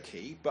bit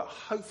tricky, but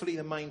hopefully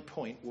the main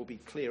point will be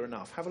clear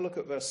enough. Have a look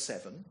at verse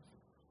 7.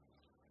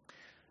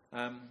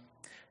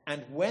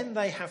 And when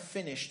they have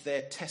finished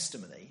their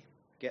testimony,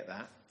 get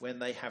that? When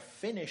they have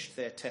finished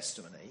their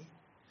testimony,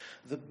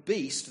 the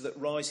beast that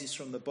rises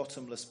from the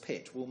bottomless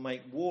pit will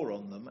make war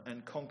on them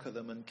and conquer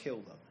them and kill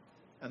them.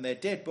 And their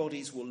dead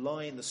bodies will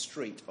lie in the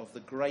street of the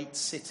great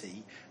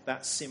city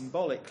that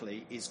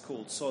symbolically is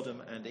called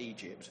Sodom and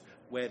Egypt,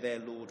 where their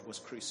Lord was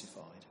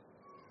crucified.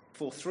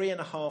 For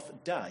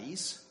 3.5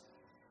 days,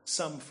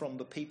 some from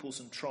the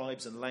peoples and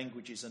tribes and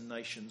languages and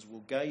nations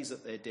will gaze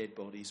at their dead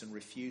bodies and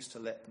refuse to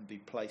let them be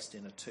placed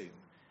in a tomb.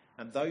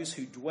 And those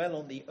who dwell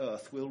on the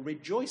earth will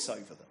rejoice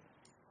over them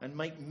and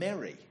make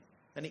merry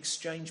and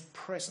exchange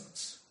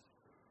presents,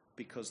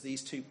 because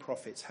these two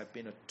prophets have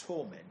been a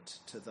torment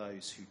to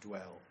those who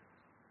dwell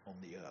on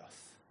the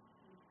earth.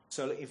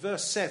 So in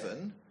verse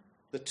 7,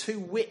 the two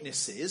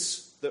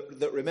witnesses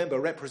that remember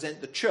represent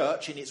the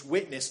church in its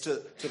witness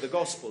to the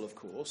gospel, of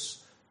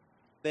course,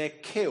 they're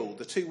killed.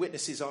 The two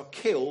witnesses are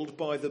killed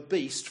by the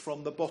beast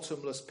from the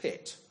bottomless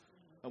pit.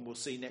 And we'll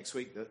see next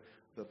week that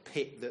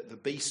the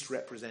beast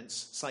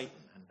represents Satan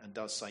and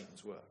does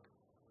Satan's work.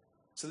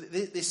 So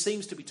this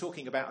seems to be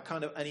talking about a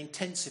kind of an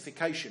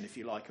intensification, if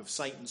you like, of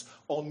Satan's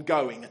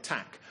ongoing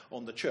attack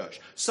on the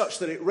church, such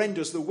that it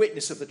renders the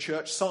witness of the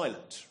church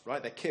silent,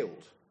 right? They're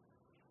killed.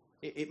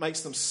 It makes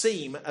them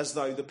seem as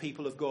though the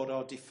people of God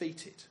are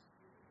defeated.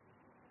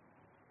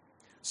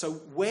 So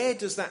where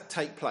does that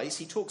take place?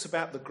 He talks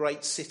about the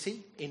great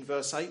city in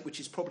verse 8,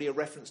 which is probably a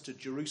reference to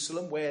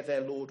Jerusalem, where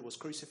their Lord was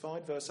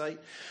crucified, verse 8.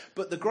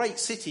 But the great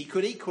city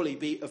could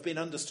equally have been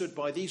understood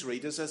by these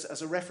readers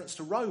as a reference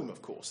to Rome,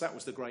 of course. That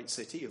was the great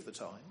city of the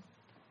time.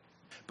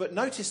 But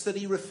notice that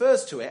he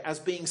refers to it as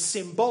being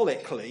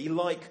symbolically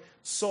like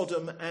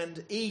Sodom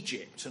and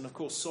Egypt. And of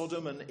course,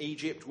 Sodom and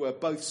Egypt were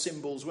both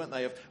symbols, weren't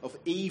they, of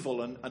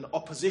evil and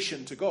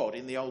opposition to God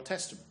in the Old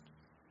Testament.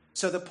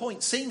 So the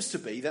point seems to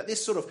be that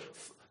this sort of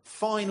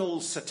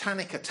final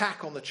satanic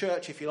attack on the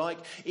church, if you like,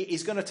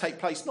 is going to take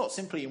place not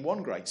simply in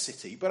one great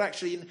city, but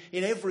actually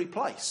in every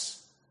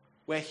place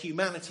where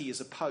humanity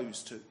is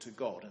opposed to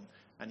God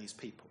and his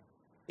people.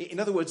 In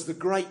other words, the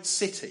great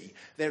city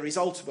there is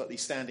ultimately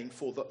standing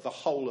for the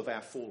whole of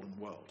our fallen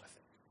world,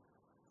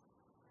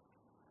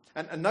 I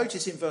think. And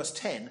notice in verse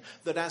 10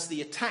 that as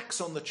the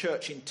attacks on the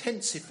church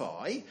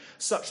intensify,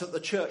 such that the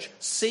church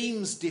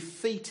seems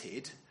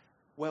defeated,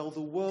 well,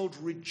 the world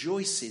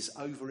rejoices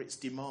over its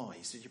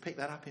demise. Did you pick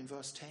that up in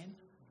verse 10?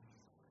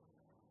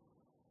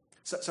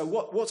 So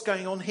what's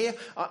going on here?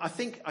 I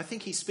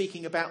think he's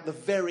speaking about the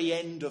very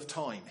end of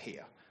time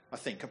here. I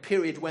think a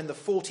period when the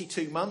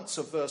 42 months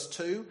of verse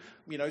 2,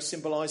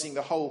 symbolising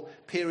the whole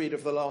period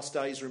of the last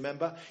days,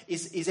 remember,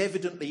 is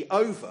evidently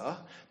over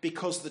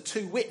because the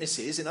two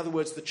witnesses, in other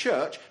words, the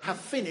church, have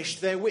finished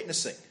their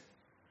witnessing.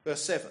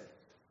 Verse 7.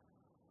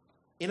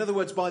 In other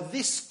words, by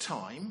this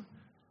time,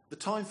 the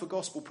time for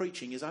gospel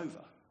preaching is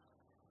over.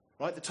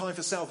 Right? The time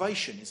for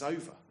salvation is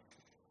over.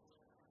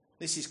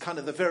 This is kind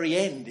of the very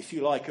end, if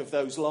you like, of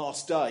those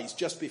last days,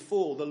 just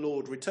before the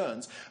Lord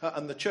returns.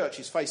 And the church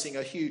is facing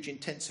a huge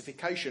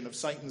intensification of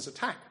Satan's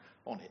attack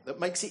on it that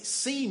makes it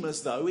seem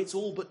as though it's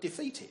all but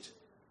defeated.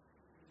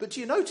 But do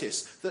you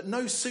notice that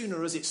no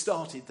sooner has it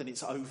started than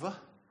it's over?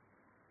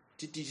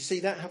 Did you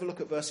see that? Have a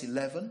look at verse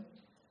 11.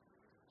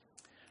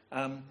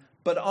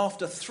 But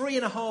after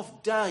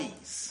 3.5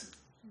 days,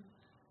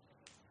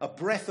 A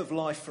breath of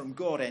life from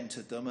God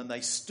entered them, and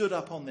they stood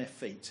up on their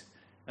feet,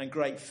 and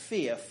great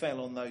fear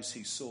fell on those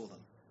who saw them.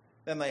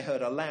 Then they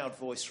heard a loud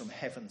voice from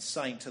heaven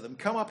saying to them,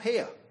 "Come up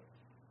here."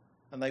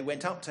 And they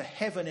went up to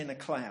heaven in a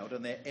cloud,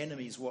 and their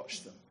enemies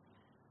watched them.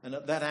 And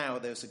at that hour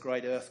there was a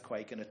great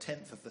earthquake, and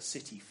 1/10 of the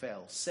city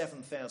fell.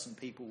 7,000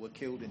 people were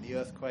killed in the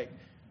earthquake.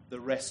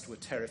 The rest were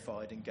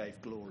terrified and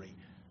gave glory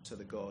to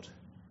the God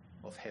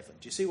of heaven.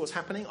 Do you see what's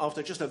happening?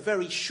 After just a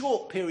very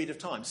short period of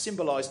time,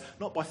 symbolised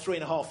not by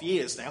 3.5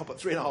 years now, but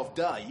 3.5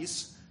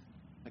 days,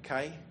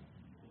 okay,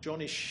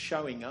 John is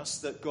showing us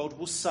that God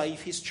will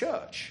save his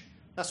church.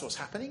 That's what's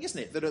happening, isn't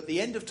it? That at the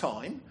end of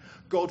time,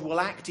 God will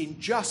act in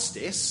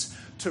justice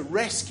to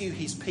rescue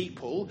his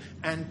people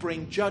and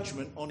bring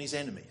judgment on his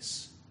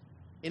enemies.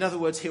 In other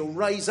words, he'll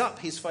raise up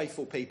his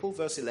faithful people,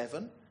 verse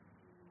 11,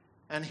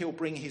 and he'll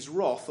bring his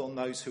wrath on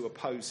those who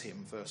oppose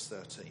him, verse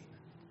 13.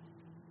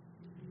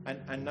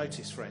 And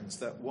notice, friends,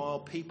 that while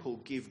people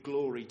give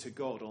glory to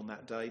God on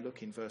that day,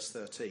 look in verse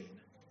 13,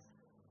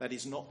 that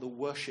is not the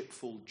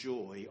worshipful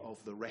joy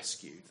of the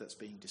rescued that's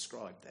being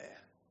described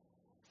there.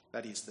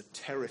 That is the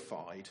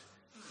terrified,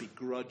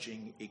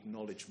 begrudging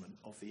acknowledgement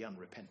of the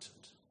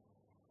unrepentant.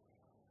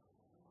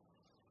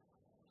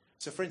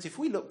 So, friends, if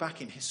we look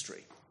back in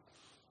history,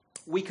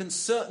 we can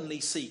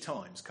certainly see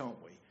times,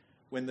 can't we,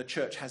 when the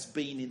church has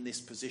been in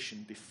this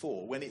position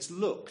before, when it's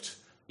looked,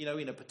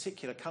 in a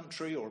particular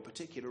country or a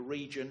particular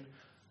region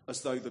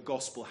as though the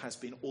gospel has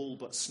been all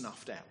but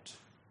snuffed out.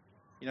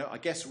 I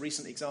guess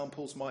recent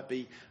examples might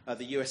be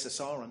the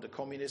USSR under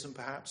communism,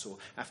 perhaps, or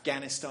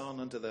Afghanistan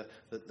under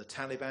the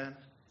Taliban.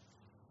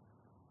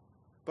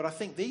 But I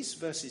think these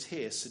verses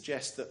here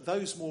suggest that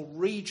those more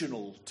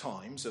regional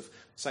times of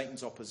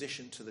Satan's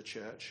opposition to the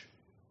church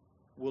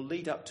will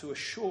lead up to a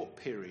short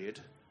period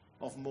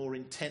of more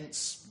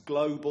intense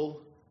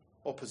global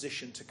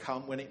opposition to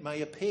come, when it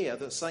may appear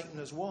that Satan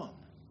has won.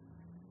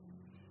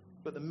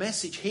 But the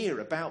message here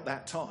about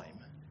that time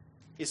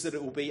is that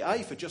it will be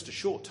A, for just a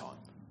short time,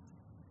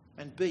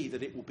 and B,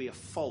 that it will be a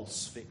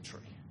false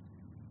victory.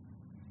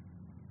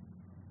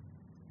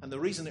 And the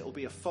reason it will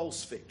be a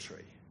false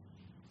victory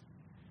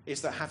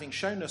is that, having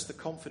shown us the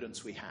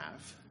confidence we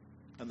have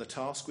and the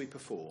task we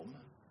perform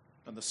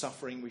and the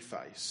suffering we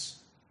face,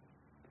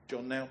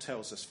 John now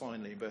tells us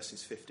finally in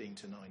verses 15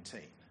 to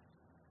 19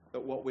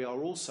 that what we are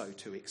also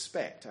to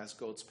expect as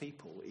God's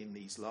people in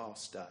these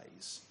last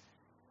days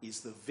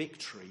is the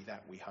victory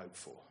that we hope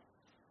for.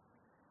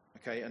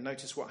 Okay, and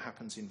notice what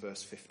happens in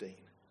verse 15.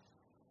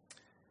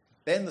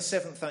 Then the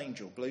seventh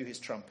angel blew his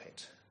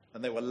trumpet,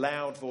 and there were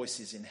loud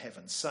voices in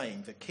heaven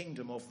saying, "The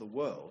kingdom of the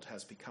world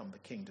has become the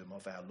kingdom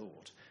of our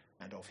Lord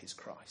and of his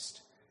Christ,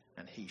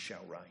 and he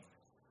shall reign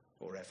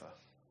forever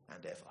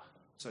and ever."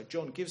 So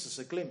John gives us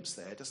a glimpse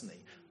there, doesn't he,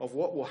 of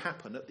what will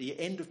happen at the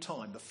end of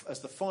time as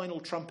the final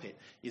trumpet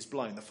is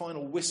blown, the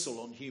final whistle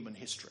on human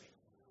history.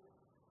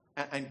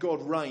 And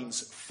God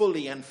reigns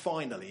fully and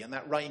finally, and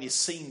that reign is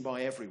seen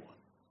by everyone.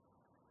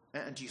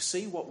 And do you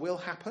see what will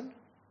happen?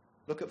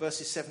 Look at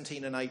verses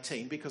 17 and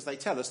 18, because they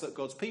tell us that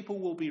God's people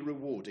will be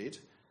rewarded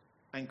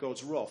and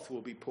God's wrath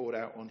will be poured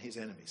out on his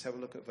enemies. Have a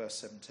look at verse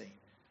 17.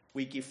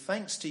 "We give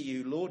thanks to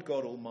you, Lord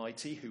God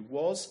Almighty, who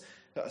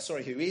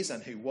is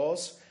and who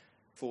was,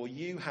 for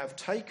you have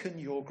taken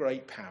your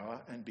great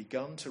power and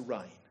begun to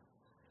reign.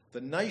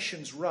 The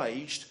nations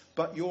raged,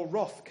 but your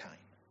wrath came,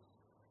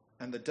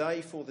 and the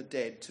day for the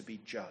dead to be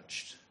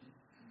judged,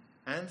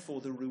 and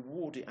for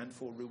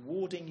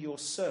rewarding your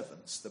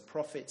servants, the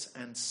prophets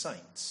and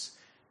saints,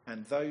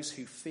 and those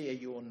who fear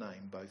your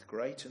name, both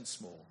great and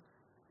small,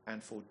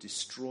 and for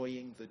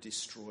destroying the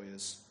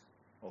destroyers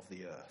of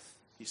the earth."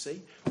 You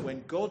see,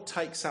 when God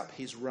takes up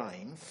his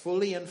reign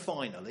fully and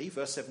finally,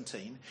 verse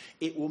 17,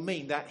 it will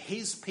mean that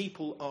his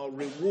people are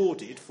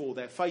rewarded for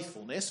their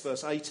faithfulness,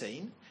 verse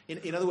 18.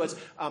 In other words,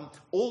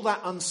 all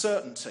that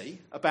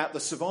uncertainty about the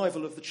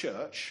survival of the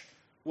church,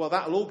 well,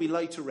 that will all be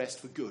laid to rest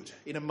for good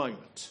in a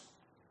moment,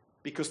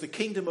 because the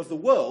kingdom of the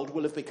world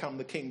will have become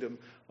the kingdom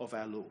of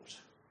our Lord.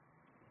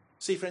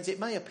 See, friends, it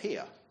may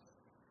appear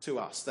to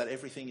us that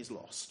everything is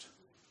lost.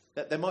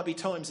 That there might be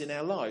times in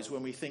our lives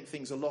when we think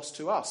things are lost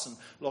to us and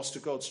lost to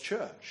God's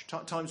church.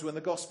 Times when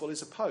the gospel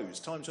is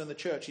opposed. Times when the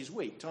church is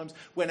weak. Times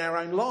when our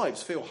own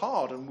lives feel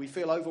hard and we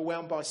feel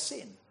overwhelmed by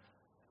sin.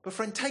 But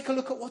friend, take a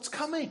look at what's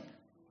coming.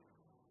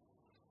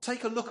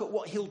 Take a look at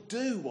what he'll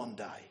do one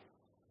day.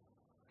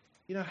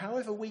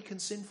 However weak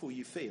and sinful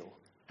you feel,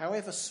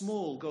 however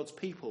small God's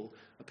people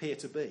appear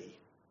to be,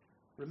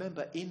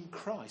 remember, in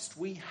Christ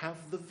we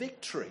have the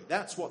victory.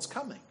 That's what's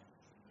coming.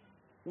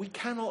 We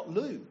cannot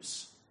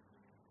lose.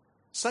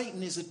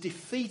 Satan is a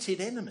defeated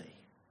enemy.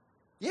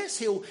 Yes,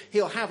 he'll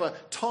have a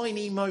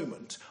tiny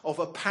moment of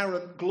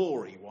apparent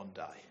glory one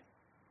day,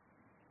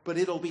 but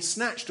it'll be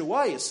snatched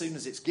away as soon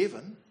as it's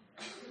given.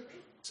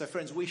 So,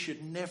 friends, we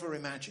should never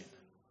imagine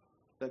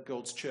that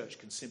God's church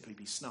can simply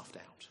be snuffed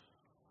out.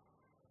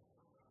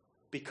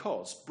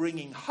 Because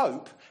bringing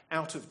hope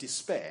out of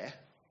despair,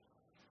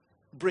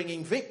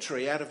 bringing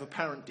victory out of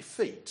apparent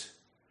defeat,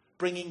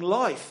 bringing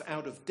life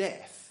out of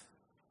death,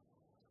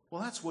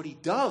 well, that's what he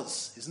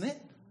does, isn't it?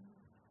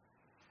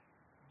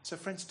 So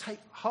friends, take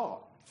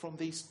heart from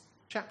these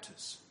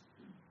chapters.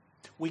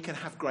 We can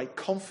have great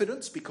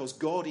confidence because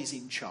God is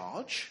in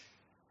charge.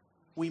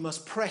 We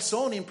must press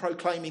on in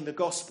proclaiming the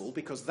gospel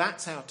because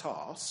that's our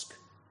task.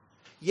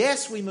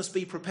 Yes, we must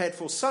be prepared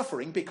for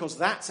suffering because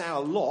that's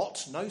our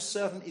lot. No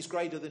servant is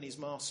greater than his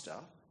master.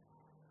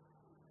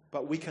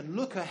 But we can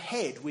look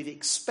ahead with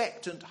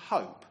expectant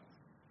hope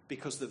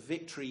because the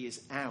victory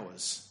is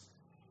ours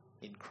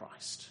in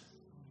Christ.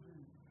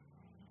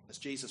 As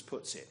Jesus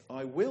puts it,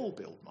 I will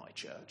build my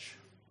church,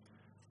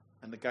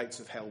 and the gates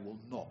of hell will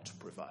not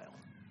prevail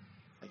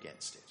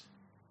against it.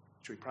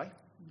 Should we pray?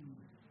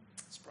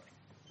 Let's pray.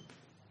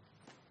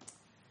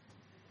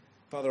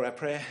 Father, our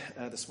prayer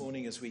this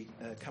morning as we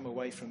come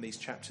away from these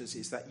chapters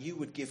is that you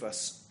would give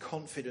us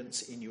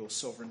confidence in your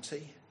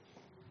sovereignty,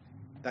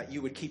 that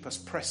you would keep us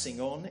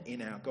pressing on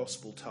in our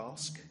gospel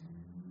task,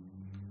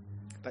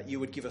 that you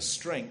would give us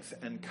strength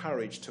and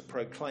courage to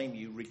proclaim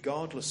you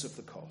regardless of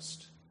the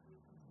cost,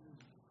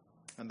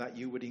 and that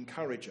you would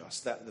encourage us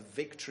that the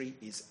victory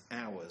is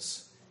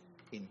ours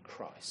in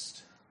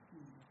Christ.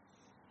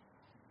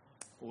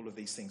 All of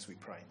these things we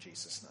pray in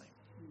Jesus' name.